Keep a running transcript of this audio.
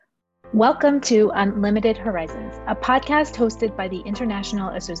Welcome to Unlimited Horizons, a podcast hosted by the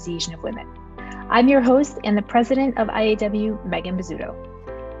International Association of Women. I'm your host and the president of IAW, Megan Bizzuto.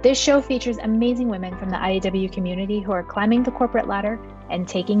 This show features amazing women from the IAW community who are climbing the corporate ladder and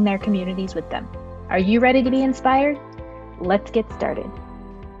taking their communities with them. Are you ready to be inspired? Let's get started.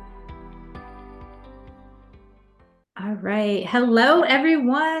 All right. Hello,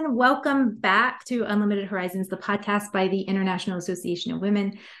 everyone. Welcome back to Unlimited Horizons, the podcast by the International Association of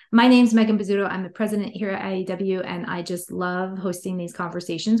Women. My name is Megan Bizzuto. I'm the president here at IAW, and I just love hosting these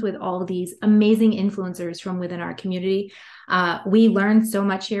conversations with all these amazing influencers from within our community. We learn so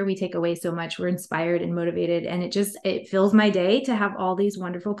much here. We take away so much. We're inspired and motivated, and it fills my day to have all these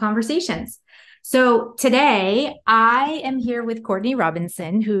wonderful conversations. So today I am here with Courtney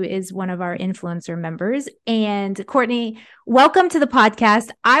Robinson, who is one of our influencer members. And Courtney, welcome to the podcast.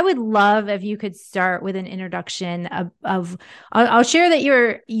 I would love if you could start with an introduction of I'll share that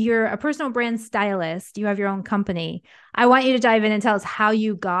you're a personal brand stylist. You have your own company. I want you to dive in and tell us how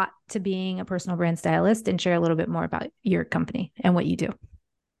you got to being a personal brand stylist and share a little bit more about your company and what you do.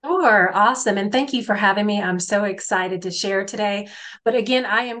 Sure. Awesome. And thank you for having me. I'm so excited to share today. But again,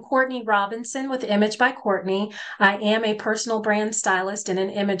 I am Courtney Robinson with Image by Courtney. I am a personal brand stylist and an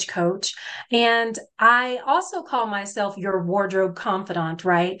image coach. And I also call myself your wardrobe confidant,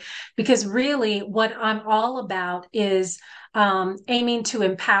 right? Because really what I'm all about is aiming to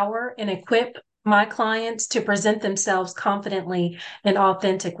empower and equip my clients to present themselves confidently and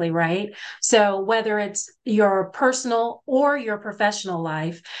authentically, right? So whether it's your personal or your professional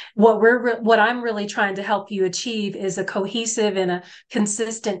life, what I'm really trying to help you achieve is a cohesive and a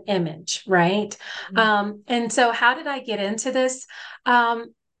consistent image, right? And so how did I get into this?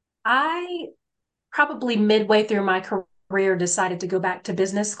 I probably midway through my career decided to go back to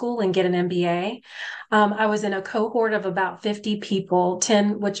business school and get an MBA. I was in a cohort of about 50 people,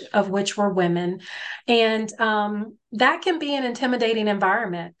 10 of which were women. And that can be an intimidating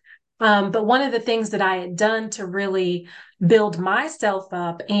environment. But one of the things that I had done to really build myself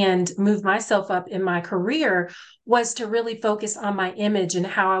up and move myself up in my career was to really focus on my image and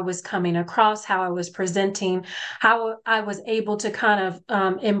how I was coming across, how I was presenting, how I was able to kind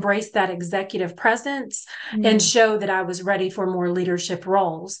of embrace that executive presence and show that I was ready for more leadership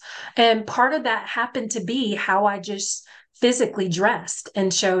roles. And part of that happened to be how I just physically dressed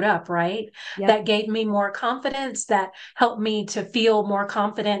and showed up, right? Yep. That gave me more confidence, that helped me to feel more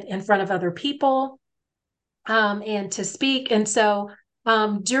confident in front of other people and to speak. And so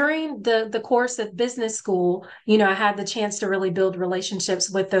during the course of business school, I had the chance to really build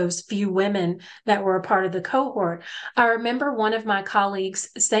relationships with those few women that were a part of the cohort. I remember one of my colleagues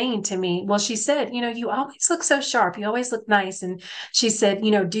saying to me, well, she said, you always look so sharp. You always look nice. And she said,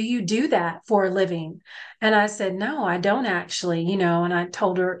 do you do that for a living? And I said, no, I don't actually, and I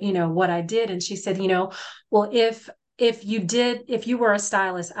told her, what I did. And she said, well, if you were a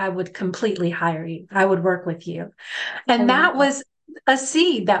stylist, I would completely hire you. I would work with you. And that was a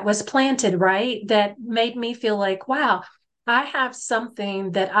seed that was planted, right? That made me feel like, wow, I have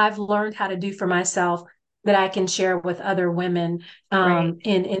something that I've learned how to do for myself that I can share with other women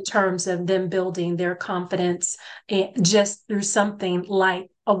in terms of them building their confidence just through something like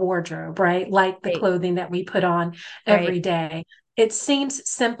a wardrobe, right? Like the clothing that we put on every day. It seems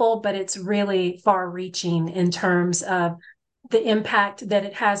simple, but it's really far reaching in terms of the impact that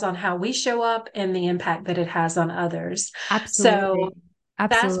it has on how we show up and the impact that it has on others. Absolutely. So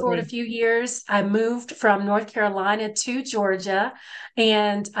fast forward a few years, I moved from North Carolina to Georgia,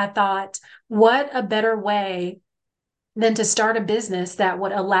 and I thought, what a better way than to start a business that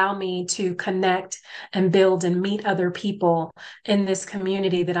would allow me to connect and build and meet other people in this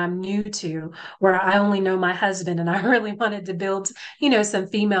community that I'm new to, where I only know my husband, and I really wanted to build, some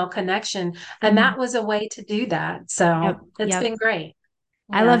female connection. And that was a way to do that. So it's been great.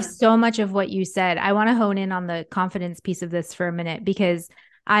 I love so much of what you said. I want to hone in on the confidence piece of this for a minute because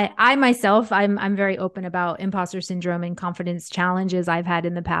I myself, I'm very open about imposter syndrome and confidence challenges I've had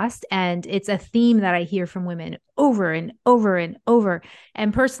in the past. And it's a theme that I hear from women over and over and over.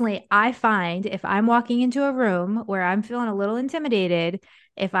 And personally, I find if I'm walking into a room where I'm feeling a little intimidated,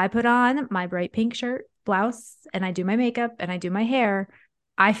 if I put on my bright pink shirt, blouse, and I do my makeup and I do my hair,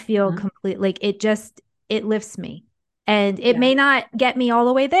 I feel complete, like it lifts me. And it may not get me all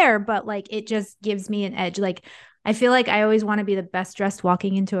the way there, but like it just gives me an edge. Like I feel like I always want to be the best dressed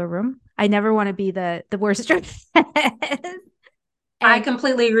walking into a room. I never want to be the worst dressed. I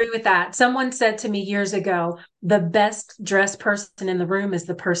completely agree with that. Someone said to me years ago, the best dressed person in the room is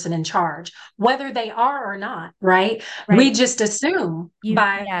the person in charge, whether they are or not, right? We just assume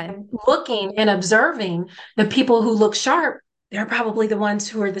by looking and observing the people who look sharp, they're probably the ones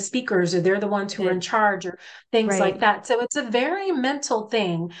who are the speakers, or they're the ones who are in charge, or things like Right. that. So it's a very mental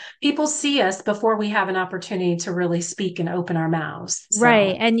thing. People see us before we have an opportunity to really speak and open our mouths.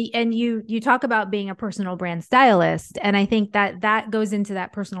 Right. So And you talk about being a personal brand stylist, and I think that that goes into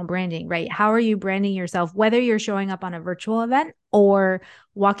that personal branding, right? How are you branding yourself, whether you're showing up on a virtual event or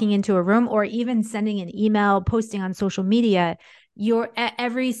walking into a room or even sending an email, posting on social media, you're at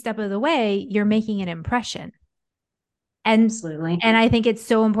every step of the way, you're making an impression. And absolutely. and I think it's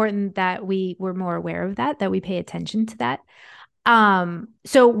so important that we're more aware of that, that we pay attention to that.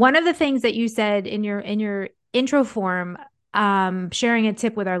 So one of the things that you said in your intro form, sharing a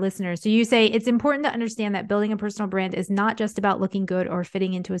tip with our listeners. So you say it's important to understand that building a personal brand is not just about looking good or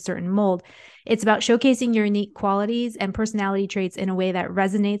fitting into a certain mold. It's about showcasing your unique qualities and personality traits in a way that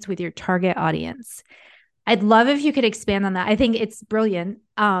resonates with your target audience. I'd love if you could expand on that. I think it's brilliant.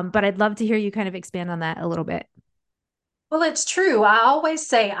 But I'd love to hear you kind of expand on that a little bit. Well, it's true. I always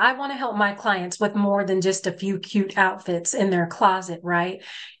say I want to help my clients with more than just a few cute outfits in their closet, right?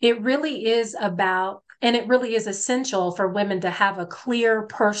 It really is about, and it really is essential for women to have a clear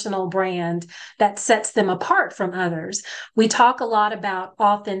personal brand that sets them apart from others. We talk a lot about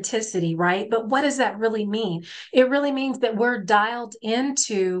authenticity, right? But what does that really mean? It really means that we're dialed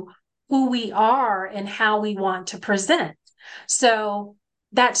into who we are and how we want to present. So,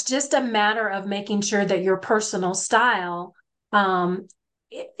 that's just a matter of making sure that your personal style um,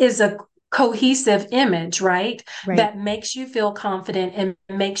 is a cohesive image, right? Right. That makes you feel confident and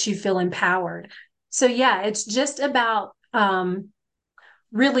makes you feel empowered. So, yeah, it's just about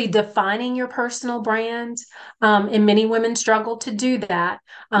really defining your personal brand. And many women struggle to do that.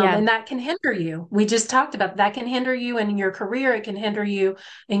 Yeah. And that can hinder you. We just talked about that can hinder you in your career, it can hinder you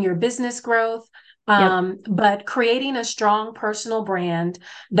in your business growth. Yep. But creating a strong personal brand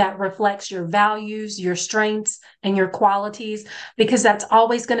that reflects your values, your strengths, and your qualities, because that's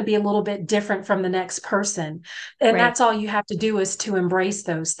always going to be a little bit different from the next person. And Right. that's all you have to do is to embrace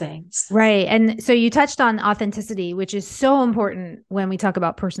those things. Right. And so you touched on authenticity, which is so important when we talk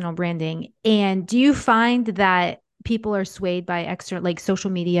about personal branding. And do you find that people are swayed by extra like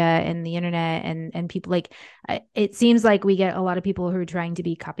social media and the internet and people like it seems like we get a lot of people who are trying to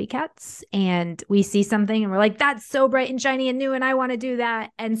be copycats, and we see something and we're like, that's so bright and shiny and new and I want to do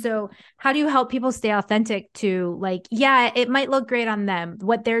that. And so how do you help people stay authentic to, like, yeah, it might look great on them,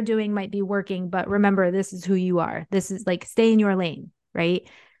 what they're doing might be working, but remember, this is who you are. This is like, stay in your lane, right?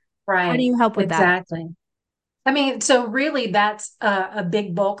 How do Right. you help with that? Exactly. I mean, so really that's a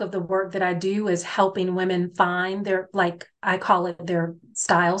big bulk of the work that I do is helping women find their, like I call it their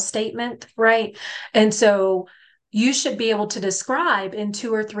style statement, right? And so you should be able to describe in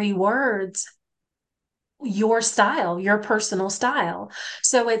 2 or 3 words your style, your personal style.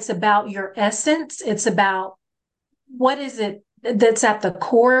 So it's about your essence. It's about what is it that's at the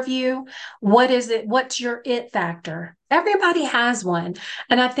core of you? What is it? What's your it factor? Everybody has one.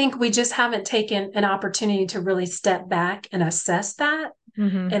 And I think we just haven't taken an opportunity to really step back and assess that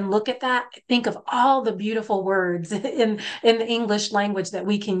Mm-hmm. and look at that. Think of all the beautiful words in the English language that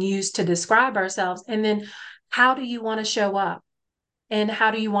we can use to describe ourselves. And then how do you want to show up? And how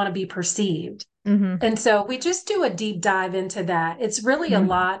do you want to be perceived? Mm-hmm. And so we just do a deep dive into that. It's really a Mm-hmm.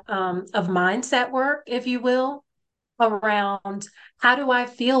 lot of mindset work, if you will, around how do I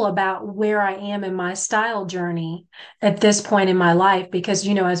feel about where I am in my style journey at this point in my life? Because,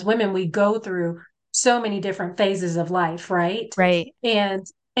 as women, we go through so many different phases of life, right? Right. And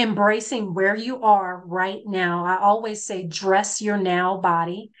embracing where you are right now. I always say, dress your now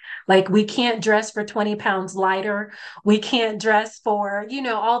body. Like, we can't dress for 20 pounds lighter. We can't dress for,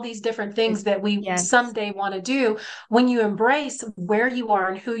 all these different things that we Yes. someday want to do. When you embrace where you are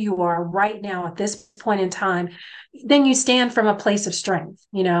and who you are right now at this point in time, then you stand from a place of strength.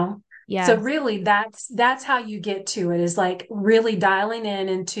 So Yes. really that's how you get to it, is like really dialing in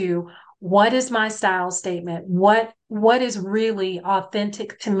into what is my style statement, what is really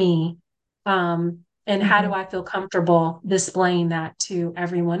authentic to me, and how Mm-hmm. do I feel comfortable displaying that to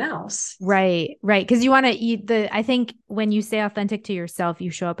everyone else. Right. Right. Because you want to eat I think when you stay authentic to yourself, you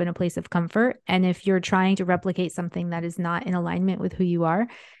show up in a place of comfort. And if you're trying to replicate something that is not in alignment with who you are,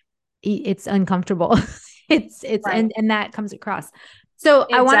 it's uncomfortable. Right. And that comes across. So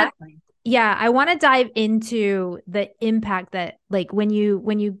Exactly. I want to dive into the impact that, like, when you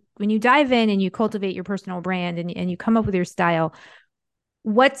dive in and you cultivate your personal brand and you come up with your style,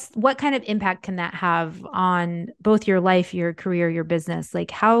 what kind of impact can that have on both your life, your career, your business? Like,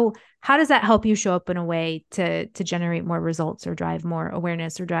 how does that help you show up in a way to generate more results or drive more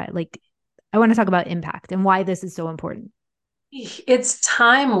awareness or drive, like, I want to talk about impact and why this is so important. It's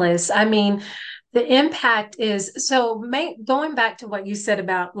timeless. I mean, The impact is so going back to what you said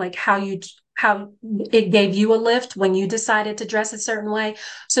about like how it gave you a lift when you decided to dress a certain way.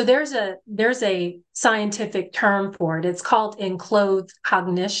 So there's a scientific term for it. It's called enclothed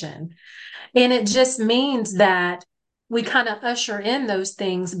cognition. And it just means that we kind of usher in those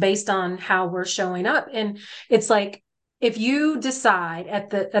things based on how we're showing up. And it's like, if you decide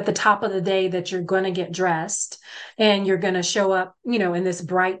at the top of the day that you're going to get dressed and you're going to show up, in this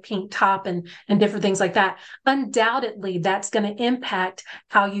bright pink top and different things like that, undoubtedly that's going to impact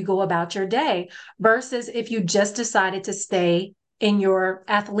how you go about your day versus if you just decided to stay in your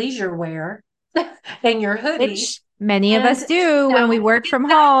athleisure wear and your hoodie. Which many of us do when we work from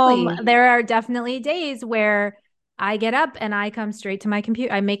home. There are definitely days where I get up and I come straight to my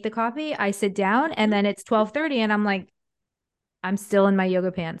computer. I make the coffee, I sit down, and then it's 12:30 and I'm like, I'm still in my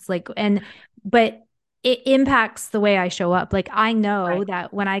yoga pants. But it impacts the way I show up. Like, I know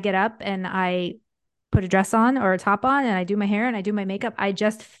that when I get up and I put a dress on or a top on and I do my hair and I do my makeup, I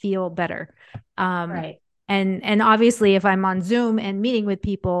just feel better. And obviously if I'm on Zoom and meeting with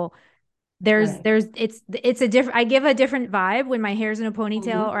people, it's a different, I give a different vibe when my hair's in a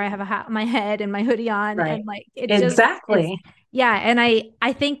ponytail or I have a hat on my head and my hoodie on and like, and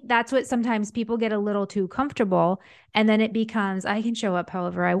I think that's what sometimes people get a little too comfortable, and then it becomes, I can show up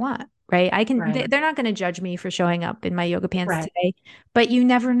however I want, right? They're not going to judge me for showing up in my yoga pants today, but you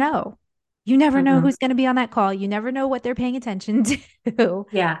never know. You never know who's going to be on that call. You never know what they're paying attention to.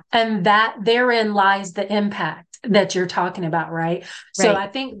 Yeah. And that therein lies the impact that you're talking about, right? So I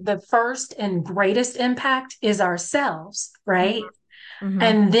think the first and greatest impact is ourselves, right?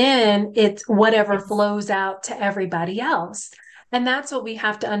 And then it's whatever flows out to everybody else. And that's what we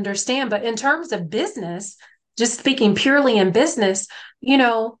have to understand. But in terms of business, just speaking purely in business,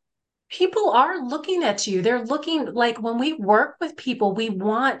 people are looking at you. They're looking, like, when we work with people, we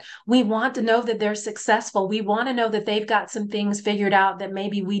want to know that they're successful. We want to know that they've got some things figured out that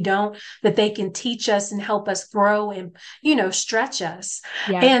maybe we don't, that they can teach us and help us grow and, stretch us.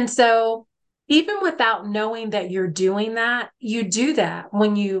 Yeah. And so even without knowing that you're doing that, you do that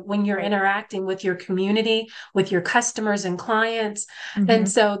when you're interacting with your community, with your customers and clients. And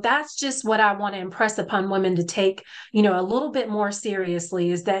so that's just what I want to impress upon women to take, a little bit more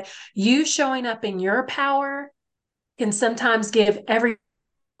seriously, is that you showing up in your power can sometimes give everyone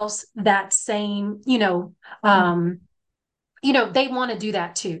else that same, they want to do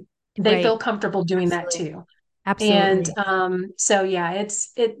that too. They feel comfortable doing that too. Absolutely. And so,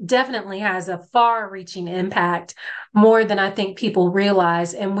 it definitely has a far-reaching impact, more than I think people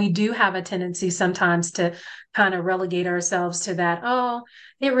realize. And we do have a tendency sometimes to kind of relegate ourselves to that. Oh,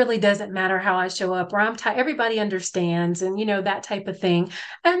 it really doesn't matter how I show up, or I'm tired. Everybody understands, and that type of thing.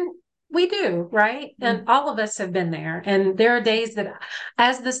 And we do, right? And all of us have been there. And there are days that,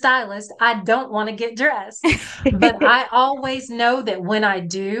 as the stylist, I don't want to get dressed, but I always know that when I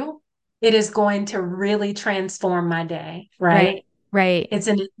do, it is going to really transform my day, right? Right.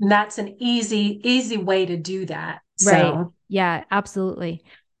 That's an easy way to do that. Right. So. Yeah, absolutely.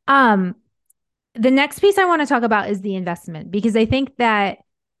 The next piece I want to talk about is the investment, because I think that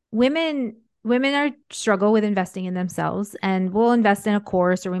women are struggle with investing in themselves, and we'll invest in a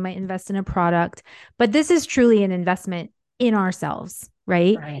course or we might invest in a product, but this is truly an investment in ourselves,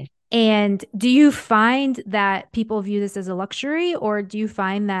 right? Right. And do you find that people view this as a luxury, or do you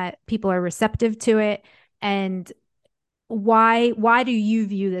find that people are receptive to it? And why do you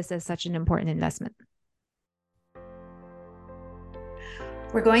view this as such an important investment?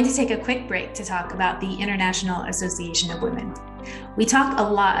 We're going to take a quick break to talk about the International Association of Women. We talk a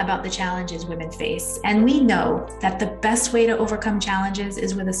lot about the challenges women face, and we know that the best way to overcome challenges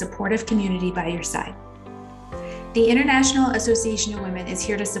is with a supportive community by your side. The International Association of Women is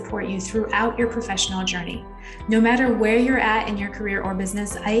here to support you throughout your professional journey. No matter where you're at in your career or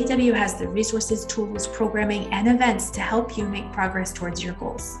business, IAW has the resources, tools, programming, and events to help you make progress towards your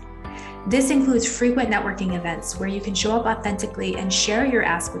goals. This includes frequent networking events where you can show up authentically and share your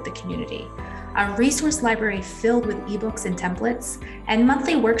ask with the community, a resource library filled with ebooks and templates, and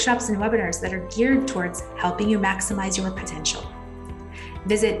monthly workshops and webinars that are geared towards helping you maximize your potential.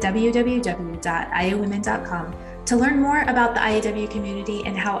 Visit www.iawomen.com to learn more about the IAW community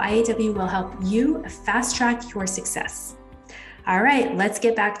and how IAW will help you fast track your success. All right, let's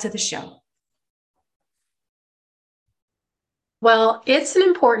get back to the show. Well, it's an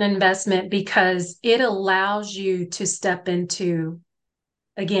important investment because it allows you to step into,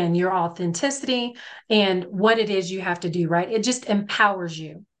 again, your authenticity and what it is you have to do, right? It just empowers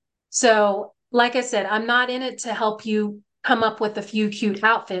you. So, like I said, I'm not in it to help you come up with a few cute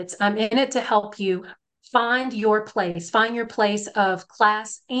outfits. I'm in it to help you find your place of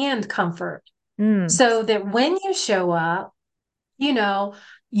class and comfort, so that when you show up, you know,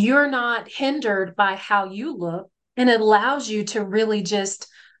 you're not hindered by how you look, and it allows you to really just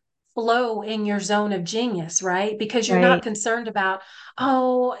flow in your zone of genius, right? Because you're not Right. concerned about,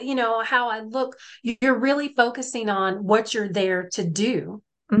 oh, how I look. You're really focusing on what you're there to do.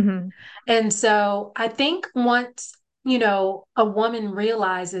 Mm-hmm. And so I think once, a woman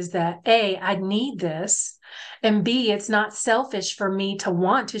realizes that A, I need this, and B, it's not selfish for me to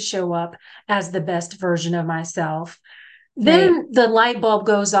want to show up as the best version of myself, Right. then the light bulb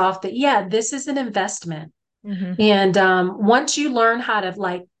goes off that, yeah, this is an investment. Mm-hmm. And once you learn how to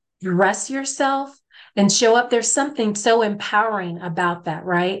like dress yourself and show up, there's something so empowering about that,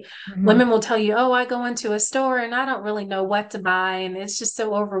 right? Mm-hmm. Women will tell you, oh, I go into a store and I don't really know what to buy. And it's just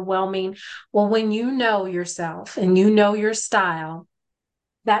so overwhelming. Well, when you know yourself and you know your style,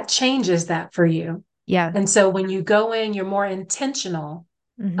 that changes that for you. Yeah. And so when you go in, you're more intentional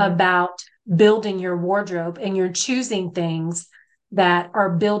Mm-hmm. about building your wardrobe, and you're choosing things that are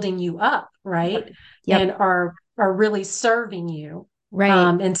building you up, right? Yep. And Yep. are really serving you,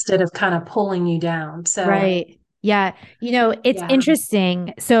 Right. instead of kind of pulling you down. So Right. Yeah. It's yeah.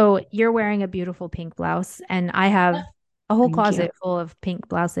 interesting. So you're wearing a beautiful pink blouse, and I have a whole Thank you. closet full of pink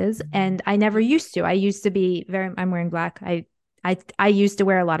blouses, and I never used to. I used to be I'm wearing black. I used to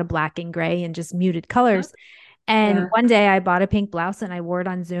wear a lot of black and gray and just muted colors. And Yeah. one day I bought a pink blouse and I wore it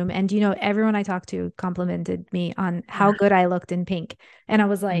on Zoom. And everyone I talked to complimented me on how good I looked in pink. And I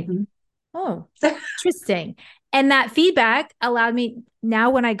was like, Mhm. oh, interesting. And that feedback allowed me,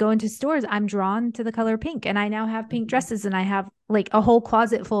 now when I go into stores, I'm drawn to the color pink, and I now have pink dresses, and I have like a whole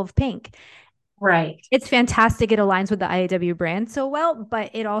closet full of pink. Right. It's fantastic. It aligns with the IAW brand so well,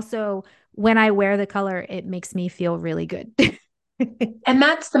 but it also, when I wear the color, it makes me feel really good. And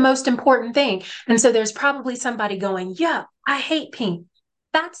that's the most important thing. And so there's probably somebody going, yeah, I hate pink.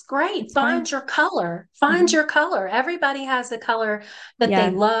 That's great. It's Find fine. your color. Find Mhm. your color. Everybody has a color that they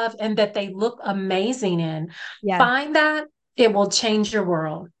Yeah. love and that they look amazing in. Yeah. Find that. It will change your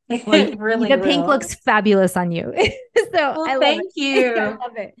world. Well, It really the pink will. looks fabulous on you. So Well, I love thank it. I you.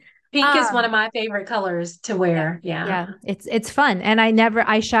 love it. Pink is one Um, of my favorite colors to yeah, wear. Yeah. yeah, it's fun. And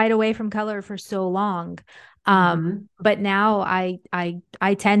I shied away from color for so long. Hmm. But now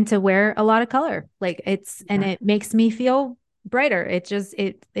I tend to wear a lot of color. Like and Yeah. it makes me feel brighter.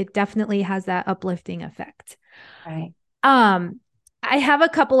 It definitely has that uplifting effect. Right. Um, I have a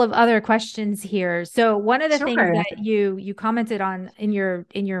couple of other questions here. So one of the things Sure. that you commented on in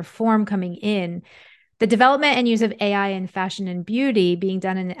your form coming in, the development and use of AI in fashion and beauty being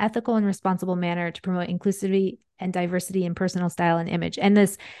done in an ethical and responsible manner to promote inclusivity and diversity in personal style and image. And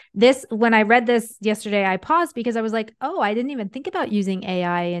this when I read this yesterday, I paused because I was like, oh, I didn't even think about using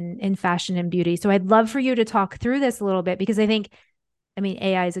AI in fashion and beauty. So I'd love for you to talk through this a little bit, because I mean,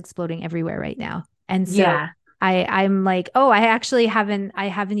 AI is exploding everywhere right now. And so Yeah. I'm like, oh, I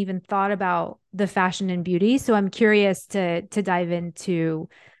haven't even thought about the fashion and beauty. So I'm curious to dive into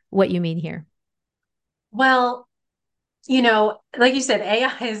what you mean here. Well, like you said,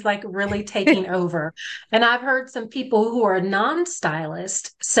 AI is like really taking over. And I've heard some people who are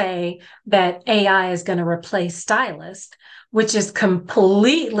non-stylist say that AI is going to replace stylists, which is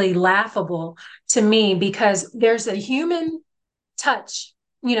completely laughable to me, because there's a human touch,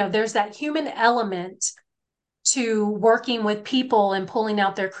 there's that human element to working with people and pulling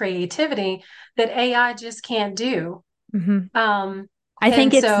out their creativity that AI just can't do. Mhm. Um, I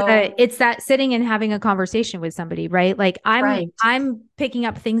think and so, it's that sitting and having a conversation with somebody, right? Like right. I'm picking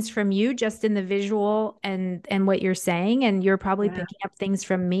up things from you just in the visual and what you're saying, and you're probably Yeah. picking up things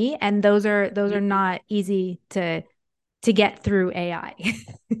from me, and those are not easy to get through AI.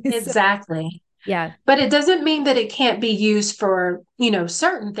 So, Exactly. yeah. But it doesn't mean that it can't be used for,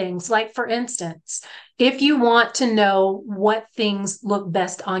 certain things. Like, for instance, if you want to know what things look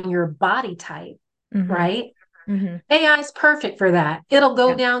best on your body type, Hmm. right? Hmm. AI is perfect for that. It'll go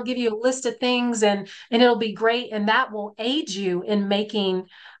Yeah. down, give you a list of things, and it'll be great. And that will aid you in making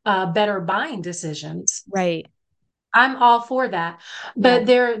better buying decisions. Right. I'm all for that. Yeah. But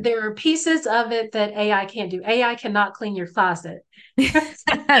there are pieces of it that AI can't do. AI cannot clean your closet.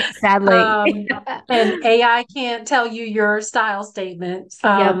 Sadly. Um, and AI can't tell you your style statements.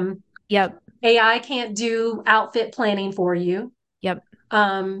 Yep. Yep. AI can't do outfit planning for you. Yep.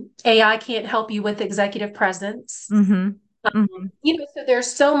 AI can't help you with executive presence. Hmm. Hmm. So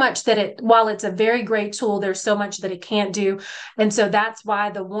there's so much that while it's a very great tool, there's so much that it can't do. And so that's why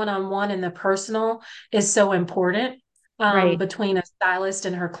the one-on-one and the personal is so important, Right. between a stylist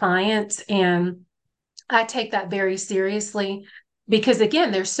and her clients. And I take that very seriously, because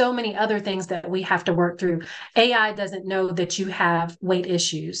again, there's so many other things that we have to work through. AI doesn't know that you have weight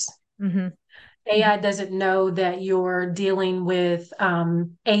issues. Hmm. AI doesn't know that you're dealing with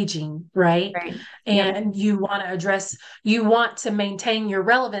aging, right? Right. Yep. And you want to maintain your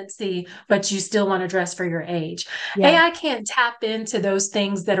relevancy, but you still want to dress for your age. Yeah. AI can't tap into those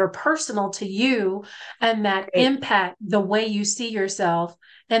things that are personal to you and that Right. impact the way you see yourself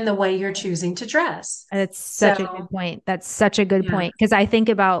and the way you're choosing to dress. That's such a good So, point. That's such a good yeah, point. Because I think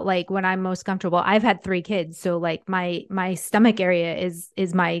about like when I'm most comfortable. I've had 3 kids, so like my stomach area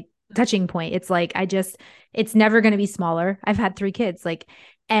is my touching point. It's like it's never going to be smaller. I've had 3 kids, like,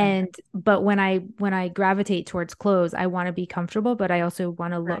 right, and but when I gravitate towards clothes, I want to be comfortable, but I also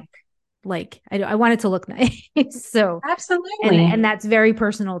want to look right. like I want it to look nice. So and Absolutely. that's very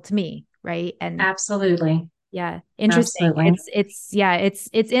personal to me, right? And Absolutely. yeah, interesting.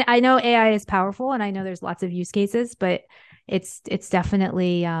 Absolutely. I know AI is powerful and I know there's lots of use cases, but it's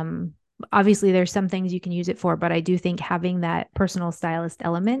definitely obviously there's some things you can use it for, but I do think having that personal stylist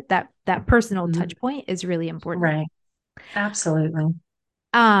element, that personal Mhm. touch point is really important. Right. Absolutely.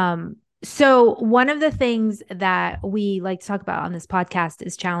 So one of the things that we like to talk about on this podcast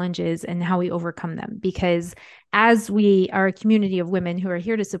is challenges and how we overcome them. Because as we are a community of women who are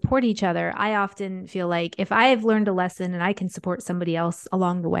here to support each other, I often feel like if I have learned a lesson and I can support somebody else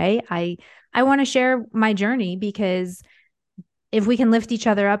along the way, I want to share my journey because if we can lift each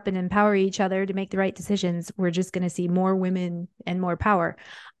other up and empower each other to make the right decisions, we're just going to see more women and more power.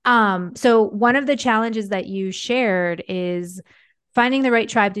 So one of the challenges that you shared is finding the right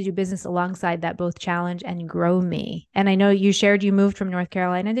tribe to do business alongside that both challenge and grow me. And I know you shared you moved from North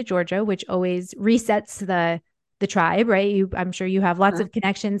Carolina to Georgia, which always resets the tribe, right? I'm sure you have lots Mhm. of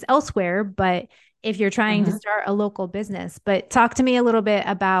connections elsewhere, but if you're trying to Mhm. start a local business, but talk to me a little bit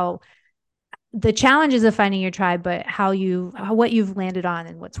about the challenges of finding your tribe, but what you've landed on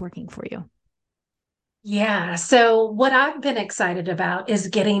and what's working for you. Yeah. So, what I've been excited about is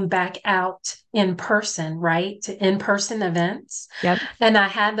getting back out in person, right? To in person events. Yep. And I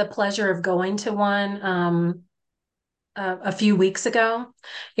had the pleasure of going to one a few weeks ago.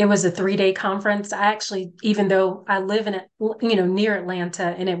 It was a 3-day conference. I actually, even though I live in it, near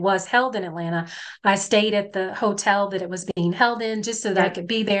Atlanta and it was held in Atlanta, I stayed at the hotel that it was being held in just so that I Yep. could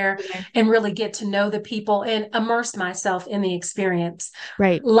be there and really get to know the people and immerse myself in the experience.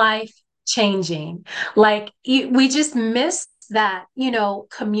 Right. Life changing. Like we just miss that,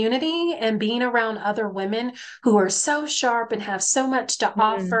 community and being around other women who are so sharp and have so much to Mm.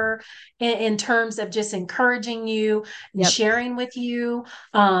 offer in terms of just encouraging you and Yep. sharing with you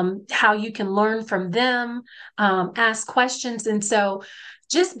how you can learn from them, ask questions. And so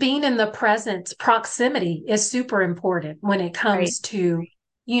just being in the presence, proximity is super important when it Right. comes to,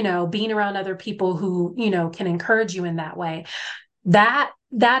 being around other people who, can encourage you in that way.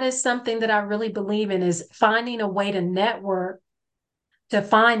 That is something that I really believe in is finding a way to network to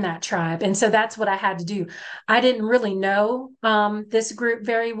find that tribe. And so that's what I had to do. I didn't really know this group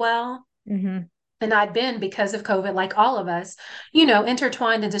very well. Mm-hmm. And I'd been, because of COVID, like all of us,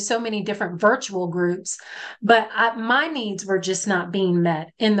 intertwined into so many different virtual groups. But my needs were just not being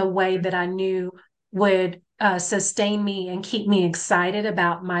met in the way that I knew would sustain me and keep me excited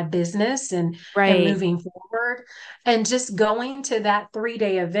about my business and Right. moving forward. And just going to that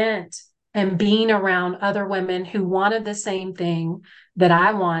 3-day event and being around other women who wanted the same thing that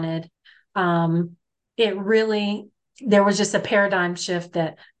I wanted, it really, there was just a paradigm shift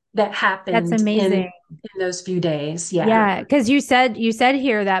that That's happened in amazing. those few days. Yeah. Yeah, because you said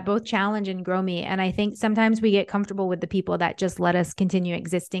here that both challenge and grow me. And I think sometimes we get comfortable with the people that just let us continue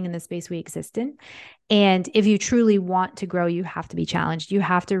existing in the space we exist in. And if you truly want to grow, you have to be challenged. You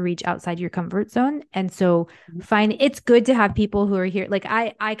have to reach outside your comfort zone. And so find it's good to have people who are here. Like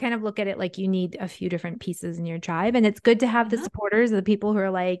I kind of look at it like you need a few different pieces in your tribe. And it's good to have the Mhm. supporters, the people who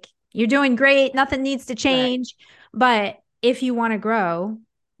are like, you're doing great, nothing needs to Right. change. But if you want to grow,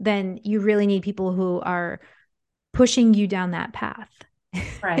 then you really need people who are pushing you down that path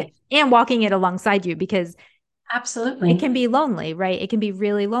Right. and walking it alongside you because it Absolutely. can be lonely, right? It can be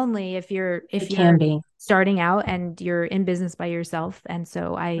really lonely if you're It if can you're be. starting out and you're in business by yourself. And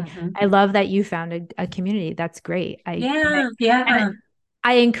so I Mhm. I love that you found a community. That's great. Yeah. And Yeah.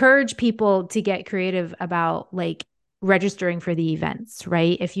 I encourage people to get creative about like registering for the events,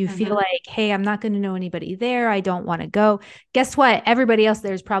 right? If you feel Mhm. like, hey, I'm not going to know anybody there, I don't want to go. Guess what? Everybody else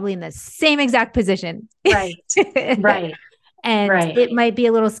there is probably in the same exact position. Right. Right. And Right. it might be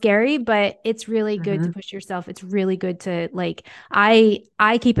a little scary, but it's really good to Mhm. push yourself. It's really good to like I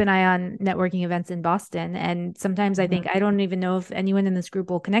keep an eye on networking events in Boston and sometimes I think Mhm. I don't even know if anyone in this group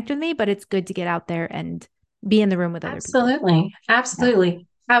will connect with me, but it's good to get out there and be in the room with other people. Absolutely. Yeah. Absolutely.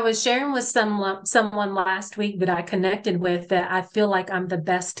 I was sharing with someone last week that I connected with that I feel like I'm the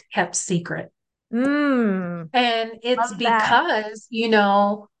best kept secret. Mm, And it's love that. because,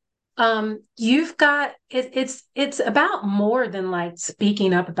 you've got it's about more than like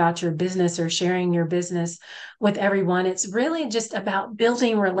speaking up about your business or sharing your business with everyone. It's really just about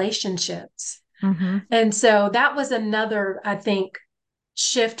building relationships. Mm-hmm. And so that was another, I think,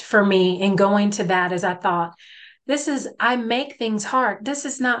 shift for me in going to that, as I thought, I make things hard. This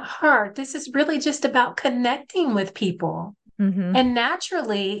is not hard. This is really just about connecting with people. Mm-hmm. And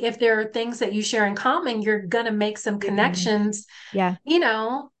naturally, if there are things that you share in common, you're going to make some You're gonna, connections, yeah, you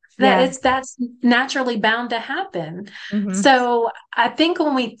know, yeah. that's naturally bound to happen. Mm-hmm. So I think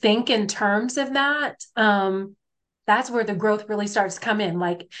when we think in terms of that, that's where the growth really starts to come in.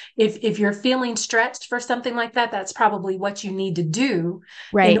 Like if you're feeling stretched for something like that, that's probably what you need to do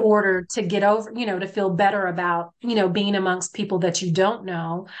in Right. order to get over, to feel better about, being amongst people that you don't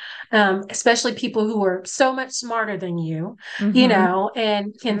know, especially people who are so much smarter than you, Mm-hmm.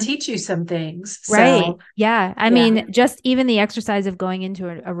 and can teach you some things. Right. So Yeah. I yeah. mean, just even the exercise of going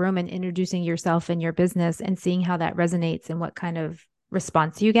into a room and introducing yourself and your business and seeing how that resonates and what kind of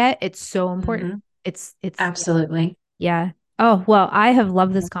response you get, it's so important. Mhm. It's, Absolutely. yeah. Oh, well, I have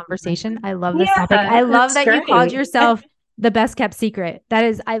loved this conversation. I love this topic. Yeah, I love that's that you called great. yourself the best kept secret. That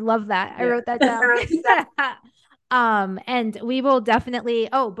is, I love that. I Yeah. wrote that down. And we will definitely,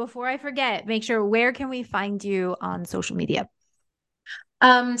 oh, before I forget, make sure where can we find you on social media?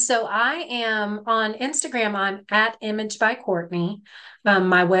 So I am on Instagram. I'm at Image by Courtney.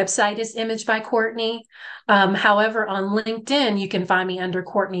 My website is Image by Courtney. However, on LinkedIn, you can find me under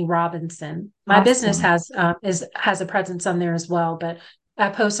Courtney Robinson. My business Awesome. has a presence on there as well, but I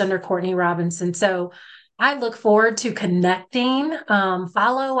post under Courtney Robinson. So I look forward to connecting.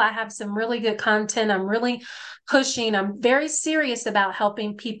 Follow. I have some really good content. I'm really pushing. I'm very serious about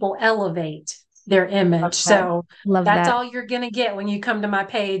helping people elevate their image. Love that. So Love that's that. all you're going to get when you come to my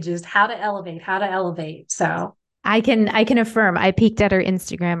page is how to elevate, how to elevate. So, I can affirm I peeked at her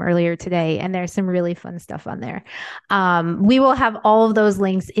Instagram earlier today and there's some really fun stuff on there. We will have all of those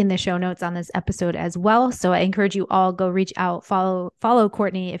links in the show notes on this episode as well. So I encourage you all go reach out, follow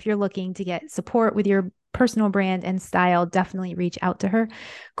Courtney if you're looking to get support with your personal brand and style. Definitely reach out to her.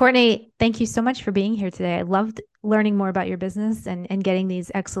 Courtney, thank you so much for being here today. I loved learning more about your business and getting these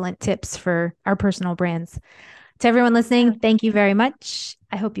excellent tips for our personal brands. To everyone listening, thank you very much.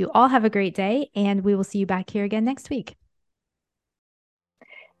 I hope you all have a great day, and we will see you back here again next week.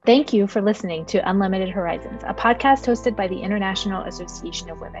 Thank you for listening to Unlimited Horizons, a podcast hosted by the International Association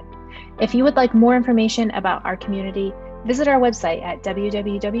of Women. If you would like more information about our community, visit our website at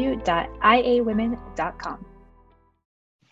www.iawomen.com.